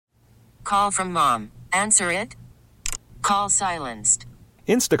call from mom. Answer it. Call silenced.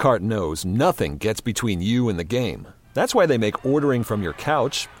 Instacart knows nothing gets between you and the game. That's why they make ordering from your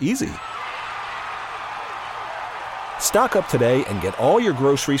couch easy. Stock up today and get all your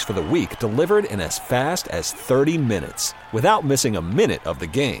groceries for the week delivered in as fast as 30 minutes without missing a minute of the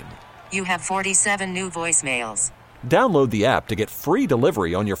game. You have 47 new voicemails. Download the app to get free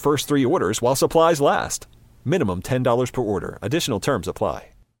delivery on your first 3 orders while supplies last. Minimum $10 per order. Additional terms apply.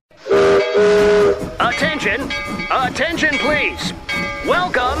 Attention! Attention, please!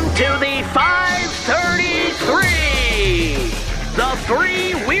 Welcome to the 533! The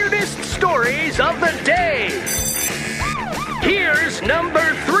 3 weirdest stories of the day! Here's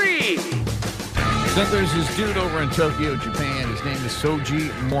number 3! So there's this dude over in Tokyo, Japan. His name is Soji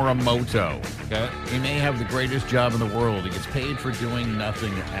Morimoto. Okay. He may have the greatest job in the world. He gets paid for doing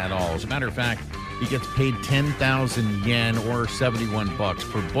nothing at all. As a matter of fact, he gets paid 10,000 yen or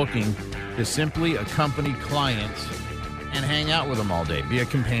 $71 per booking to simply accompany clients and hang out with them all day, be a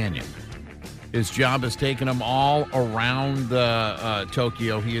companion. His job has taken him all around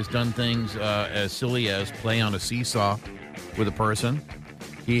Tokyo. He has done things as silly as play on a seesaw with a person.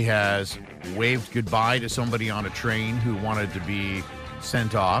 He has waved goodbye to somebody on a train who wanted to be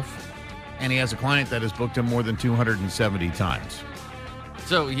sent off. And he has a client that has booked him more than 270 times.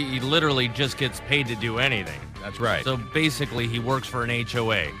 So he literally just gets paid to do anything. That's right. So basically he works for an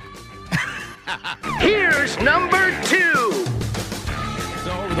HOA. Here's number 2.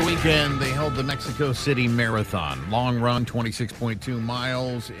 So over the weekend, they held the Mexico City Marathon. Long run, 26.2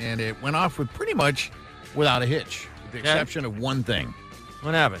 miles, and it went off with pretty much without a hitch, with the exception of one thing.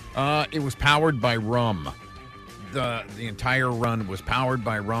 What happened? It was powered by rum. The entire run was powered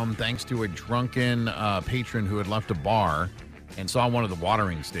by rum thanks to a drunken patron who had left a bar and saw one of the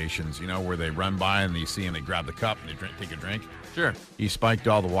watering stations, you know, where they run by and you see and they grab the cup and they take a drink. Sure. He spiked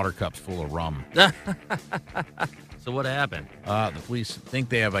all the water cups full of rum. So what happened? The police think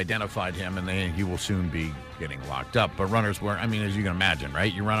they have identified him, and he will soon be getting locked up. But runners were, I mean, as you can imagine,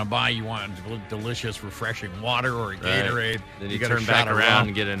 right? You run by, you want delicious, refreshing water or a Gatorade. Right. Then you get turn back around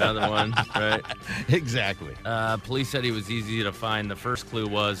and get another one, right? Exactly. Police said he was easy to find. The first clue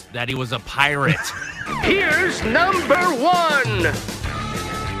was that he was a pirate. Here's number 1.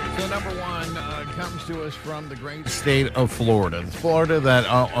 So number 1 comes to us from the great state of Florida. Florida that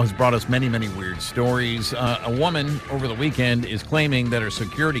has brought us many, many weird stories. A woman over the weekend is claiming that her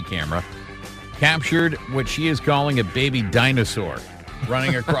security camera captured what she is calling a baby dinosaur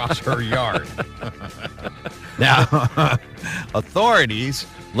running across her yard. Now, authorities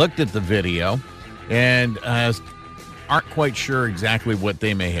looked at the video and aren't quite sure exactly what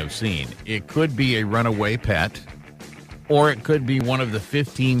they may have seen. It could be a runaway pet, or it could be one of the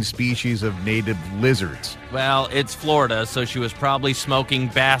 15 species of native lizards. Well, it's Florida, so she was probably smoking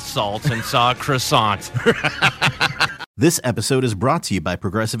bath salts and saw a croissant. This episode is brought to you by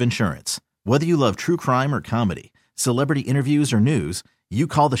Progressive Insurance. Whether you love true crime or comedy, celebrity interviews or news, you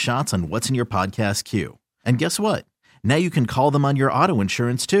call the shots on what's in your podcast queue. And guess what? Now you can call them on your auto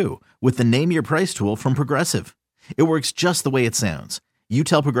insurance too with the Name Your Price tool from Progressive. It works just the way it sounds. You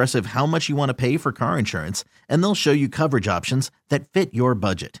tell Progressive how much you want to pay for car insurance, and they'll show you coverage options that fit your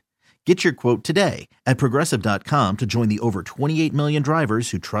budget. Get your quote today at Progressive.com to join the over 28 million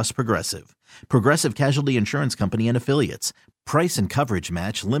drivers who trust Progressive. Progressive Casualty Insurance Company and Affiliates. Price and coverage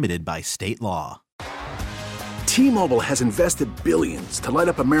match limited by state law. T-Mobile has invested billions to light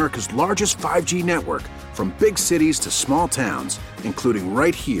up America's largest 5G network, from big cities to small towns, including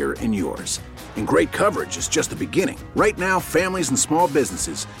right here in yours. And great coverage is just the beginning. Right now, families and small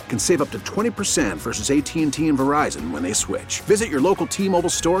businesses can save up to 20% versus AT&T and Verizon when they switch. Visit your local T-Mobile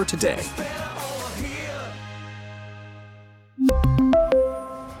store today.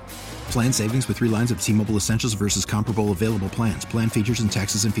 Plan savings with 3 lines of T-Mobile Essentials versus comparable available plans. Plan features and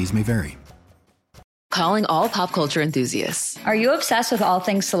taxes and fees may vary. Calling all pop culture enthusiasts. Are you obsessed with all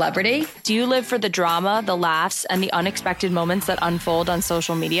things celebrity? Do you live for the drama, the laughs, and the unexpected moments that unfold on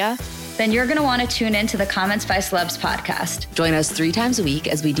social media? Then you're going to want to tune in to the Comments by Celebs podcast. Join us 3 times a week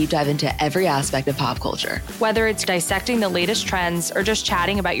as we deep dive into every aspect of pop culture. Whether it's dissecting the latest trends or just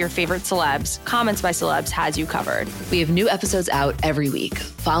chatting about your favorite celebs, Comments by Celebs has you covered. We have new episodes out every week.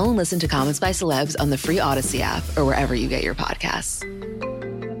 Follow and listen to Comments by Celebs on the free Odyssey app or wherever you get your podcasts.